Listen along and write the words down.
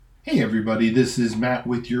Hey everybody, this is Matt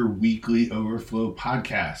with your weekly Overflow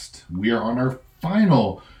podcast. We are on our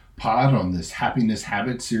final pod on this Happiness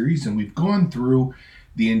Habit series, and we've gone through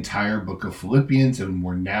the entire book of Philippians, and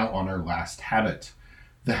we're now on our last habit,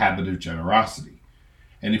 the habit of generosity.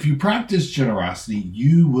 And if you practice generosity,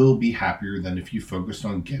 you will be happier than if you focused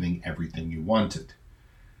on getting everything you wanted.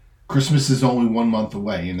 Christmas is only 1 month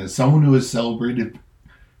away, and as someone who has celebrated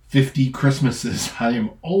 50 Christmases, I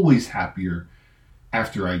am always happier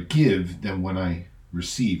after I give than when I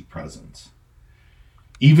receive presents.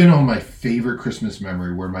 Even on my favorite Christmas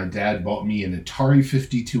memory where my dad bought me an Atari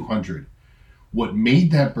 5200, what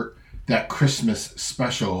made that Christmas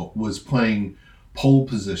special was playing pole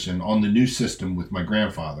position on the new system with my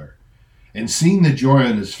grandfather and seeing the joy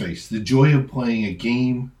on his face, the joy of playing a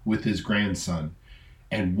game with his grandson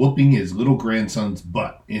and whooping his little grandson's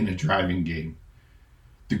butt in a driving game.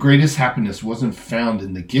 The greatest happiness wasn't found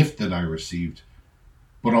in the gift that I received,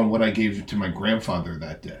 but on what I gave to my grandfather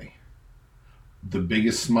that day. The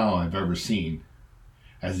biggest smile I've ever seen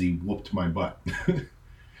as he whooped my butt.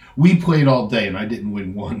 We played all day and I didn't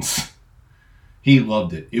win once. He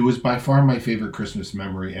loved it. It was by far my favorite Christmas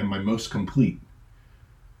memory and my most complete.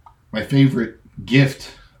 My favorite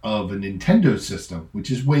gift of a Nintendo system,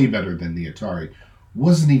 which is way better than the Atari,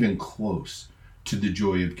 wasn't even close to the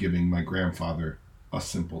joy of giving my grandfather a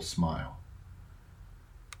simple smile.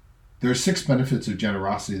 There are 6 benefits of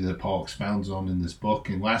generosity that Paul expounds on in this book.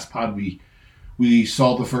 In last pod, we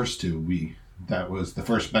saw the first 2. That was the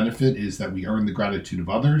first benefit is that we earn the gratitude of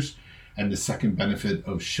others, and the second benefit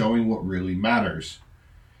of showing what really matters.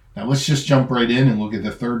 Now let's just jump right in and look at the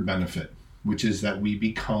third benefit, which is that we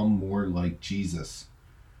become more like Jesus.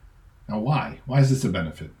 Now why? Why is this a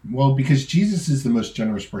benefit? Well, because Jesus is the most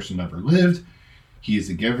generous person ever lived. He is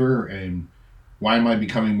a giver, and why am I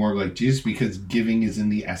becoming more like Jesus? Because giving is in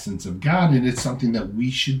the essence of God, and it's something that we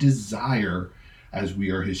should desire as we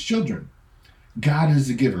are his children. God is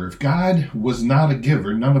a giver. If God was not a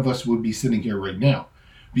giver, none of us would be sitting here right now,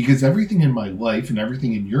 because everything in my life and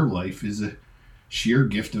everything in your life is a sheer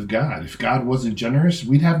gift of God. If God wasn't generous,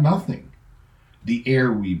 we'd have nothing. The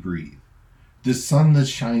air we breathe, the sun that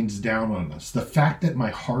shines down on us, the fact that my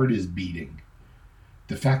heart is beating,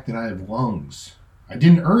 the fact that I have lungs. I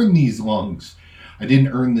didn't earn these lungs. I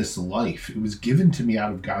didn't earn this life. It was given to me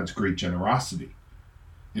out of God's great generosity.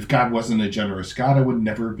 If God wasn't a generous God, I would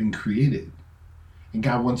never have been created. And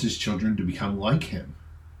God wants his children to become like him.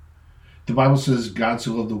 The Bible says God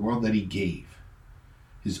so loved the world that he gave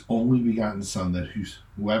his only begotten Son, that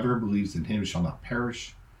whoever believes in him shall not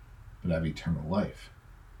perish, but have eternal life.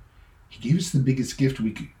 He gave us the biggest gift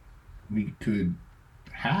we could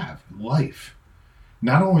have, life.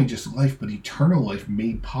 Not only just life, but eternal life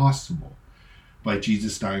made possible by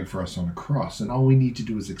Jesus dying for us on a cross. And all we need to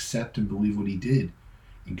do is accept and believe what he did,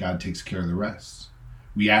 and God takes care of the rest.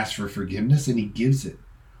 We ask for forgiveness, and he gives it.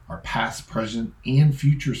 Our past, present, and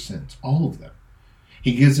future sins, all of them.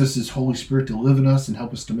 He gives us his Holy Spirit to live in us and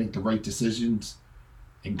help us to make the right decisions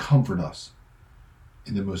and comfort us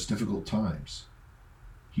in the most difficult times.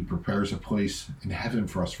 He prepares a place in heaven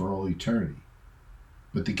for us for all eternity.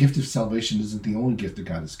 But the gift of salvation isn't the only gift that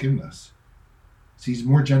God has given us. See, he's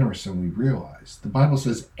more generous than we realize. The Bible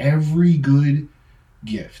says every good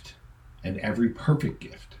gift and every perfect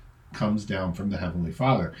gift comes down from the Heavenly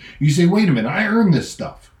Father. You say, wait a minute, I earned this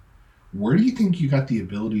stuff. Where do you think you got the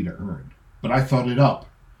ability to earn? But I thought it up.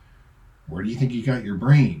 Where do you think you got your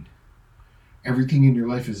brain? Everything in your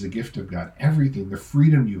life is a gift of God. Everything, the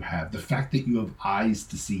freedom you have, the fact that you have eyes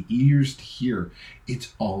to see, ears to hear,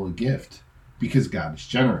 it's all a gift because God is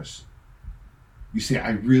generous. You say,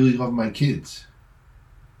 I really love my kids.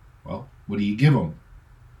 Well, what do you give them?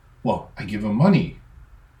 Well, I give them money.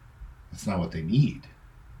 That's not what they need.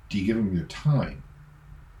 Do you give them your time?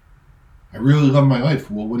 I really love my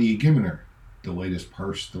wife. Well, what are you giving her? The latest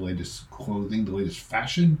purse, the latest clothing, the latest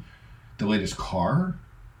fashion, the latest car?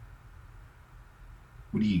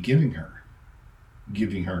 What are you giving her?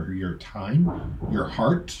 Giving her your time, your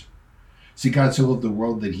heart? See, God so loved the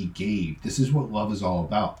world that he gave. This is what love is all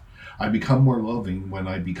about. I become more loving when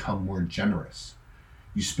I become more generous.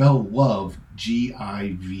 You spell love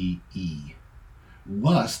G-I-V-E.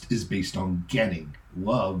 Lust is based on getting.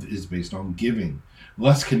 Love is based on giving.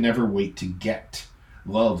 Lust can never wait to get.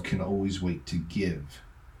 Love can always wait to give.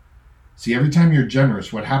 See, every time you're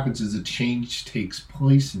generous, what happens is a change takes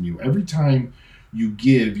place in you. Every time you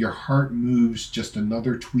give, your heart moves just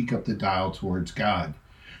another tweak up the dial towards God.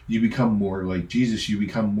 You become more like Jesus. You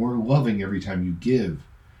become more loving every time you give.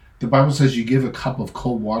 The Bible says you give a cup of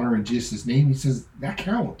cold water in Jesus' name. He says that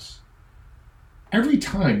counts. Every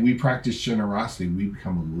time we practice generosity, we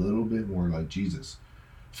become a little bit more like Jesus.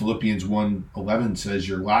 Philippians 1:11 says,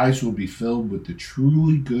 your lives will be filled with the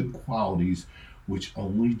truly good qualities which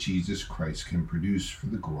only Jesus Christ can produce for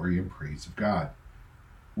the glory and praise of God.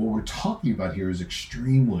 What we're talking about here is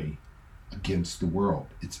extremely against the world.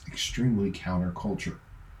 It's extremely counterculture.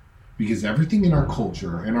 Because everything in our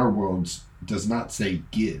culture and our worlds does not say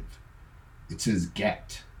give. It says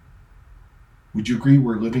get. Would you agree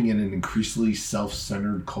we're living in an increasingly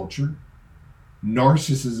self-centered culture?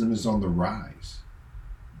 Narcissism is on the rise.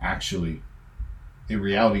 Actually, in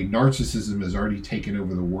reality, narcissism has already taken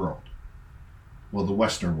over the world. Well, the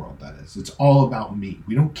Western world, that is. It's all about me.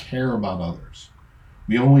 We don't care about others.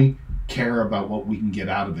 We only care about what we can get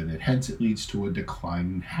out of it, and hence it leads to a decline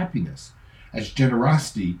in happiness, as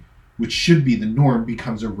generosity, which should be the norm,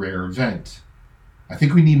 becomes a rare event. I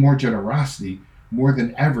think we need more generosity more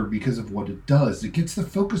than ever because of what it does. It gets the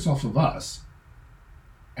focus off of us,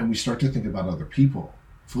 and we start to think about other people.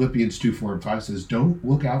 Philippians 2:4-5 says, don't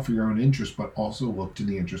look out for your own interest, but also look to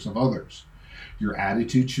the interests of others. Your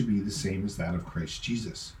attitude should be the same as that of Christ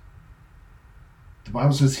Jesus. The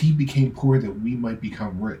Bible says he became poor that we might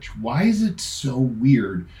become rich. Why is it so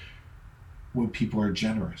weird when people are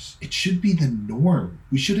generous? It should be the norm.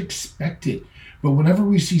 We should expect it. But whenever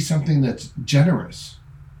we see something that's generous,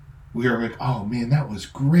 we are like, oh man, that was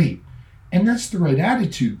great. And that's the right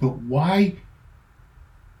attitude. But why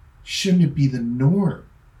shouldn't it be the norm?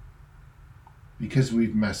 Because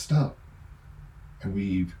we've messed up and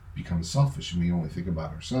we've become selfish and we only think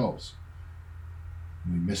about ourselves.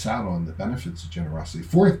 We miss out on the benefits of generosity.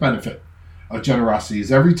 Fourth benefit of generosity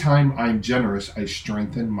is every time I'm generous, I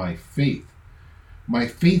strengthen my faith. My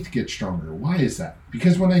faith gets stronger. Why is that?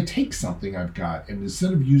 Because when I take something I've got and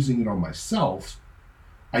instead of using it on myself,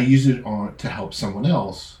 I use it on to help someone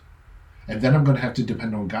else, and then I'm going to have to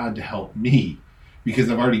depend on God to help me because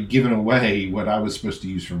I've already given away what I was supposed to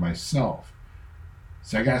use for myself.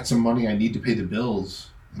 So I got some money, I need to pay the bills,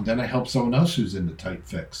 and then I help someone else who's in the tight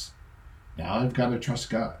fix. Now I've got to trust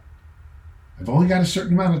God. I've only got a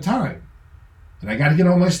certain amount of time, and I got to get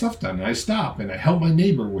all my stuff done, and I stop, and I help my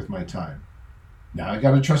neighbor with my time. Now I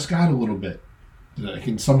got to trust God a little bit, that I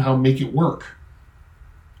can somehow make it work.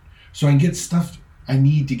 So I can get stuff I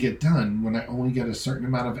need to get done when I only get a certain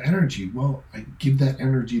amount of energy. Well, I give that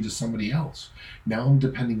energy to somebody else. Now I'm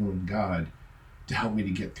depending on God to help me to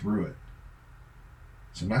get through it.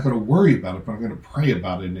 So I'm not going to worry about it, but I'm going to pray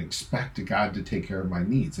about it and expect God to take care of my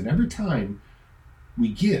needs. And every time we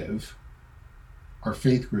give, our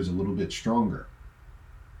faith grows a little bit stronger.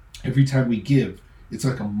 Every time we give, it's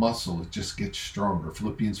like a muscle. It just gets stronger.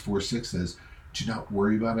 Philippians 4:6 says, do not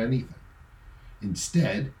worry about anything.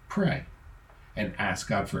 Instead, pray and ask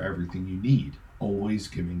God for everything you need, always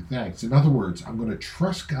giving thanks. In other words, I'm going to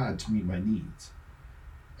trust God to meet my needs.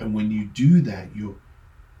 And when you do that, you'll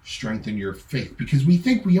strengthen your faith because we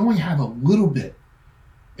think we only have a little bit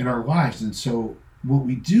in our lives. And so what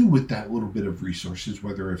we do with that little bit of resources,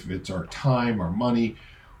 whether if it's our time, our money,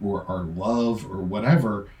 or our love or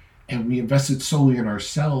whatever, and we invest it solely in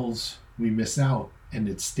ourselves, we miss out and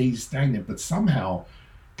it stays stagnant. But somehow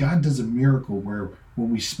God does a miracle where when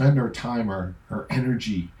we spend our time, our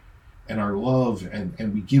energy and our love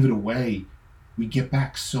and we give it away, we get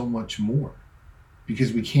back so much more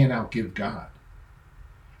because we can't outgive God.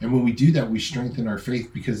 And when we do that, we strengthen our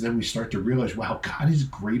faith because then we start to realize, wow, God is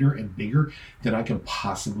greater and bigger than I can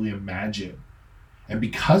possibly imagine. And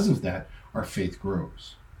because of that, our faith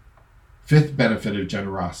grows. Fifth benefit of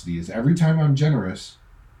generosity is every time I'm generous,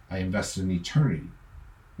 I invest in eternity.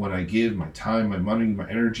 When I give my time, my money, my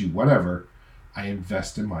energy, whatever, I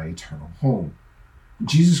invest in my eternal home.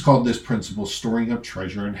 Jesus called this principle storing up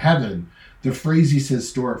treasure in heaven. The phrase he says,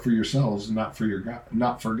 store up for yourselves, not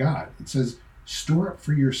for God. It says, store up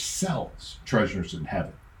for yourselves treasures in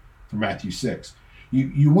heaven, from Matthew 6.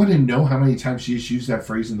 You want to know how many times Jesus used that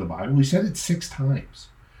phrase in the Bible? He said it 6 times.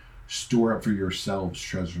 Store up for yourselves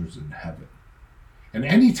treasures in heaven. And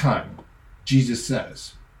anytime Jesus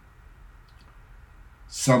says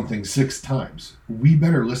something 6 times, we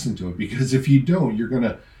better listen to it, because if you don't, you're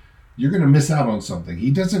gonna miss out on something.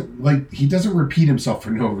 He doesn't repeat himself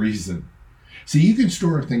for no reason. See, you can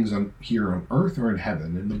store up things here on earth or in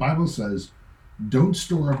heaven, and the Bible says, don't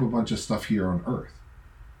store up a bunch of stuff here on earth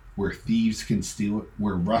where thieves can steal it,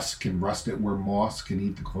 where rust can rust it, where moths can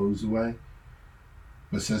eat the clothes away.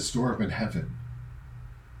 But it says store up in heaven.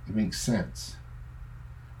 It makes sense.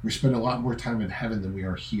 We spend a lot more time in heaven than we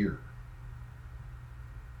are here.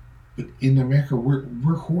 But in America,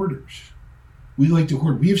 we're hoarders. We like to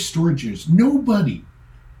hoard. We have storage units. Nobody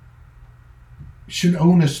should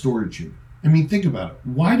own a storage unit. I mean, think about it.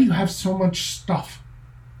 Why do you have so much stuff?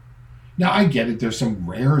 Now, I get it. There's some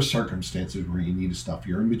rare circumstances where you need stuff.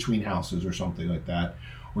 You're in between houses or something like that,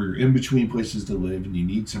 or you're in between places to live and you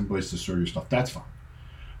need some place to store your stuff. That's fine.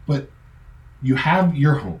 But you have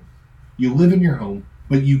your home. You live in your home,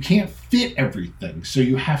 but you can't fit everything. So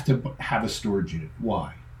you have to have a storage unit.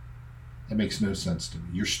 Why? That makes no sense to me.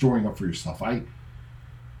 You're storing up for yourself.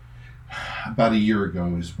 About a year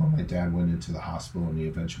ago is when my dad went into the hospital and he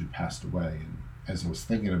eventually passed away. And as I was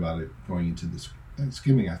thinking about it going into this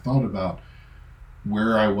Thanksgiving, I thought about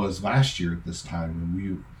where I was last year at this time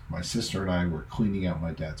when my sister and I were cleaning out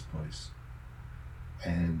my dad's place.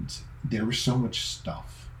 And there was so much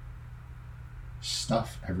stuff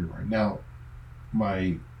everywhere. Now,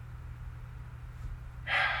 my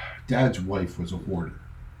dad's wife was a hoarder,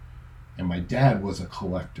 and my dad was a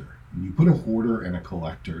collector. And you put a hoarder and a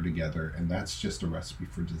collector together, and that's just a recipe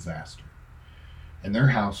for disaster. And their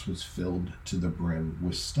house was filled to the brim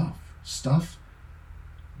with stuff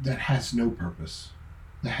that has no purpose,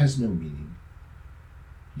 that has no meaning.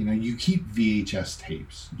 You know, you keep VHS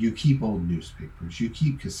tapes, you keep old newspapers, you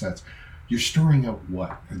keep cassettes. You're storing up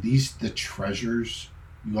what? Are these the treasures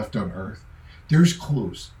you left on earth? There's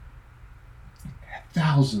clothes,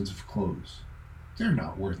 thousands of clothes. They're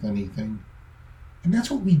not worth anything. And that's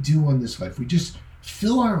what we do on this life. We just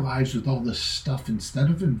fill our lives with all this stuff instead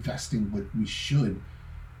of investing what we should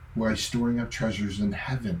by storing up treasures in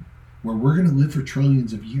heaven, where we're going to live for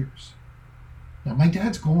trillions of years. Now, my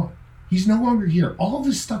dad's gone. He's no longer here. All of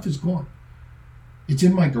his stuff is gone. It's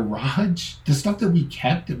in my garage. The stuff that we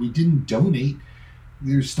kept, that we didn't donate,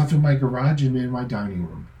 there's stuff in my garage and in my dining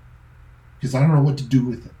room. Because I don't know what to do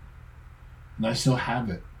with it. And I still have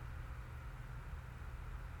it.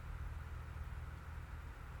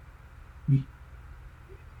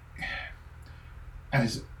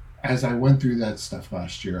 As I went through that stuff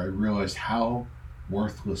last year, I realized how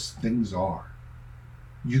worthless things are.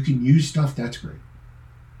 You can use stuff, that's great.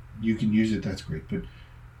 You can use it, that's great. But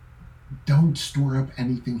don't store up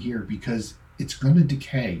anything here because it's going to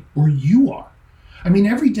decay, or you are. I mean,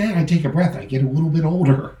 every day I take a breath, I get a little bit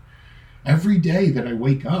older. Every day that I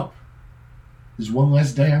wake up is one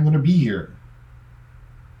less day I'm going to be here.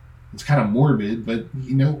 It's kind of morbid, but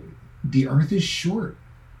you know, the earth is short.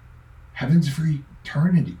 Heaven's for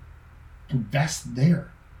eternity. Invest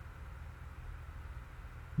there.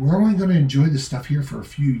 We're only going to enjoy this stuff here for a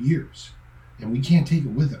few years, and we can't take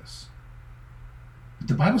it with us. But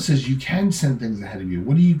the Bible says you can send things ahead of you.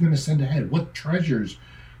 What are you going to send ahead? What treasures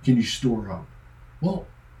can you store up? Well,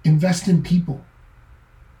 invest in people.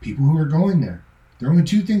 People who are going there. There are only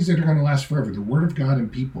two things that are going to last forever: the Word of God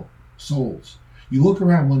and people, souls. You look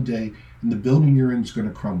around one day and the building you're in is going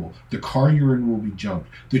to crumble. The car you're in will be junked.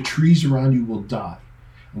 The trees around you will die.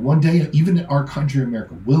 And one day, even our country,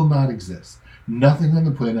 America, will not exist. Nothing on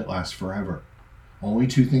the planet lasts forever. Only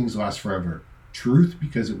two things last forever. Truth,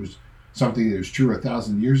 because it was something that was true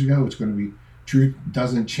 1,000 years ago. It's going to be truth,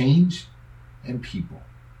 doesn't change. And people.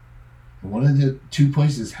 And one of the two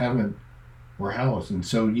places, heaven or hell. And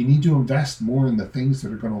so you need to invest more in the things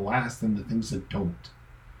that are going to last than the things that don't.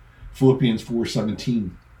 Philippians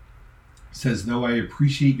 4:17 says, though I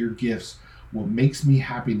appreciate your gifts, what makes me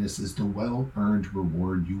happiness is the well-earned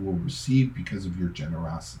reward you will receive because of your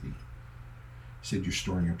generosity. He said you're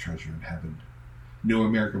storing up treasure in heaven. New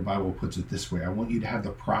American Bible puts it this way: I want you to have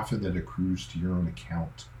the profit that accrues to your own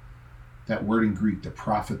account. That word in Greek, the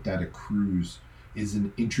profit that accrues, is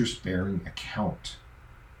an interest-bearing account.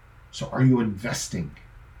 So are you investing?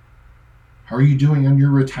 How are you doing on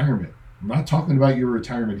your retirement? I'm not talking about your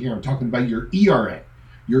retirement here. I'm talking about your ERA,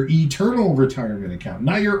 your eternal retirement account,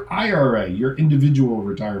 not your IRA, your individual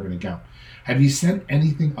retirement account. Have you sent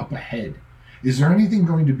anything up ahead? Is there anything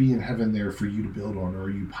going to be in heaven there for you to build on, or are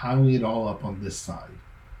you piling it all up on this side?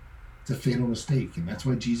 It's a fatal mistake, and that's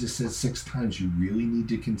why Jesus says 6 times you really need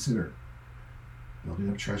to consider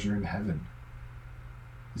building up treasure in heaven.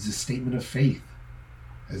 It's a statement of faith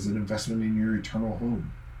as an investment in your eternal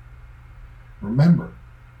home. Remember,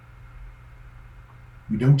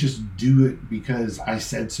 we don't just do it because I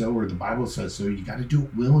said so or the Bible says so. You got to do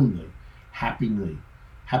it willingly, happily,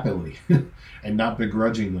 and not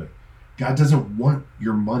begrudgingly. God doesn't want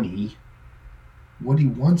your money. What he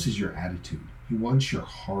wants is your attitude. He wants your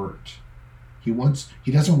heart. He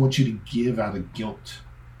doesn't want you to give out of guilt.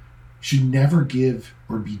 You should never give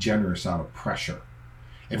or be generous out of pressure.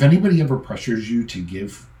 If anybody ever pressures you to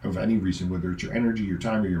give of any reason, whether it's your energy, your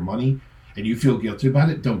time, or your money, and you feel guilty about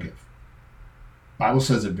it, don't give. The Bible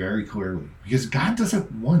says it very clearly, because God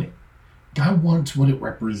doesn't want it. God wants what it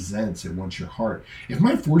represents. It wants your heart. If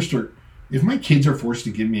my kids are forced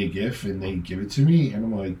to give me a gift and they give it to me, and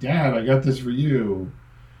I'm like, Dad, I got this for you,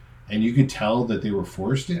 and you could tell that they were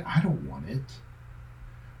forced it, I don't want it.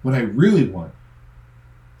 What I really want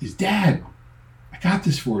is, Dad, I got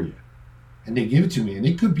this for you. And they give it to me, and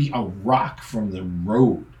it could be a rock from the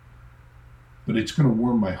road, but it's going to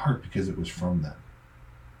warm my heart because it was from them.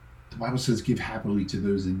 The Bible says, give happily to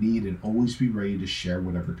those in need and always be ready to share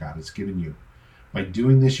whatever God has given you. By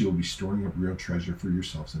doing this, you will be storing up real treasure for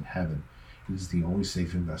yourselves in heaven. It is the only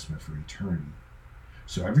safe investment for eternity.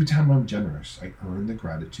 So every time I'm generous, I earn the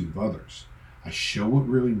gratitude of others. I show what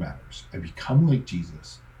really matters. I become like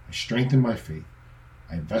Jesus. I strengthen my faith.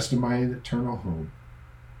 I invest in my eternal home.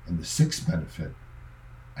 And the sixth benefit,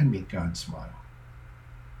 I make God smile.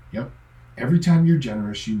 Yep. Every time you're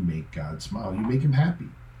generous, you make God smile. You make him happy.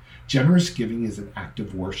 Generous giving is an act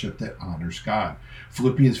of worship that honors God.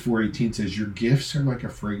 Philippians 4:18 says, your gifts are like a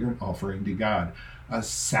fragrant offering to God, a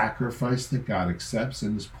sacrifice that God accepts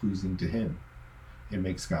and is pleasing to him. It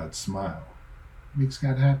makes God smile. It makes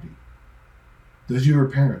God happy. Those of you who are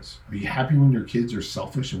parents, are you happy when your kids are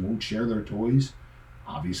selfish and won't share their toys?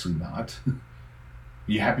 Obviously not.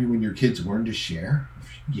 Are you happy when your kids learn to share?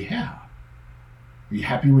 Yeah. Are you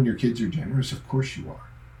happy when your kids are generous? Of course you are.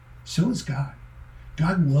 So is God.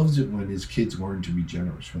 God loves it when his kids learn to be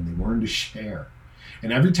generous, when they learn to share.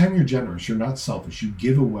 And every time you're generous, you're not selfish. You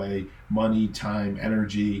give away money, time,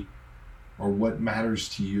 energy, or what matters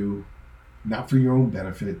to you, not for your own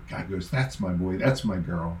benefit. God goes, that's my boy, that's my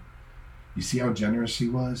girl. You see how generous he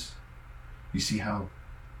was? You see how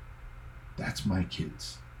that's my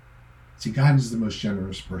kids. See, God is the most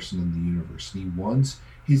generous person in the universe, and he wants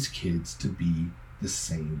his kids to be the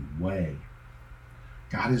same way.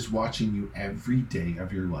 God is watching you every day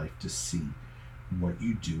of your life to see what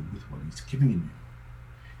you do with what he's giving you.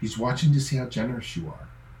 He's watching to see how generous you are.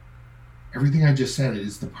 Everything I just said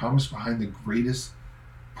is the promise behind the greatest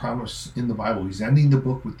promise in the Bible. He's ending the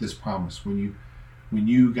book with this promise. When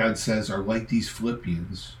you, God says, are like these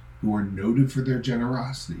Philippians who are noted for their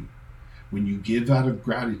generosity, when you give out of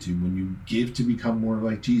gratitude, when you give to become more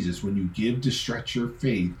like Jesus, when you give to stretch your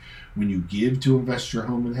faith, when you give to invest your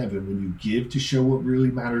home in heaven, when you give to show what really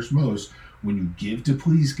matters most, when you give to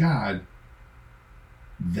please God,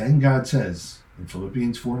 then God says in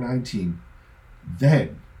Philippians 4:19,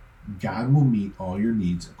 then God will meet all your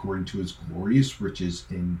needs according to his glorious riches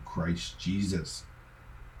in Christ Jesus.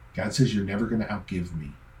 God says, you're never going to outgive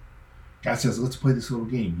me. God says, let's play this little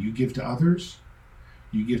game. You give to others,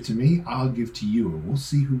 you give to me, I'll give to you, and we'll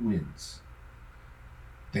see who wins.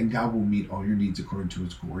 Then God will meet all your needs according to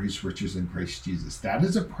his glorious riches in Christ Jesus. That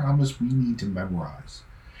is a promise we need to memorize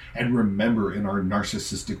and remember in our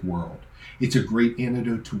narcissistic world. It's a great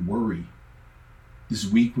antidote to worry. This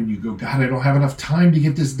week when you go, God, I don't have enough time to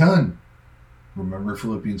get this done. Remember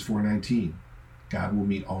Philippians 4:19. God will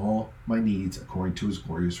meet all my needs according to his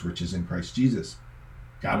glorious riches in Christ Jesus.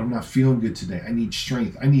 God, I'm not feeling good today. I need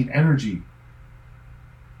strength. I need energy.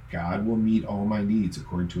 God will meet all my needs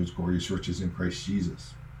according to his glorious riches in Christ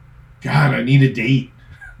Jesus. God, I need a date.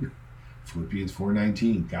 Philippians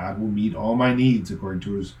 4:19. God will meet all my needs according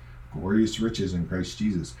to his glorious riches in Christ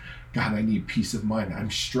Jesus. God, I need peace of mind. I'm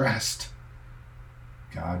stressed.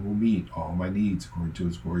 God will meet all my needs according to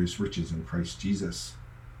his glorious riches in Christ Jesus.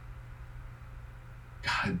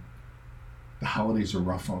 God, the holidays are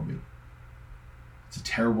rough on me. It's a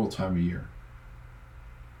terrible time of year.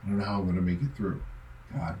 I don't know how I'm going to make it through.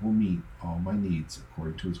 God will meet all my needs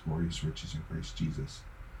according to his glorious riches in Christ Jesus.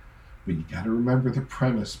 But you got to remember the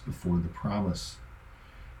premise before the promise.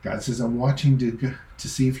 God says, I'm watching to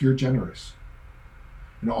see if you're generous.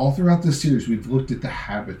 And all throughout this series, we've looked at the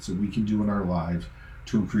habits that we can do in our lives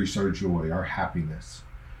to increase our joy, our happiness.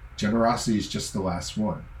 Generosity is just the last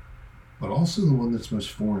one, but also the one that's most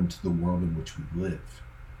foreign to the world in which we live.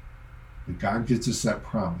 But God gives us that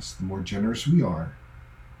promise. The more generous we are,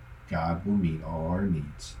 God will meet all our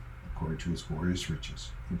needs according to his glorious riches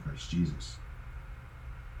in Christ Jesus.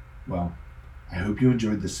 Well, I hope you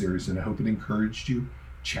enjoyed this series, and I hope it encouraged you,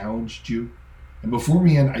 challenged you. And before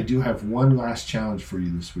we end, I do have one last challenge for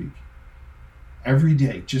you this week. Every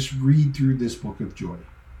day, just read through this book of joy.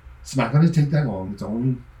 It's not going to take that long. It's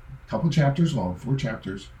only a couple chapters long, 4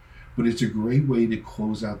 chapters, but it's a great way to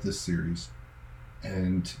close out this series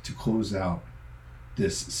and to close out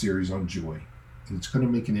this series on joy. And it's going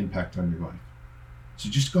to make an impact on your life. So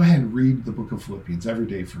just go ahead and read the book of Philippians every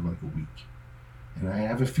day for like a week. And I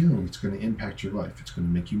have a feeling it's going to impact your life. It's going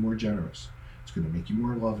to make you more generous. It's going to make you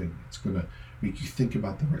more loving. It's going to make you think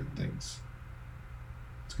about the right things.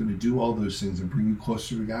 It's going to do all those things and bring you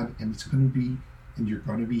closer to God, and you're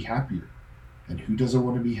going to be happier. And who doesn't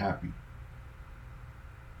want to be happy?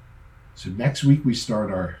 So next week we start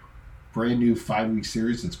our brand new 5-week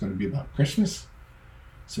series that's going to be about Christmas.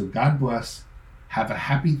 So God bless. Have a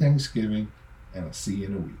happy Thanksgiving, and I'll see you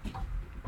in a week.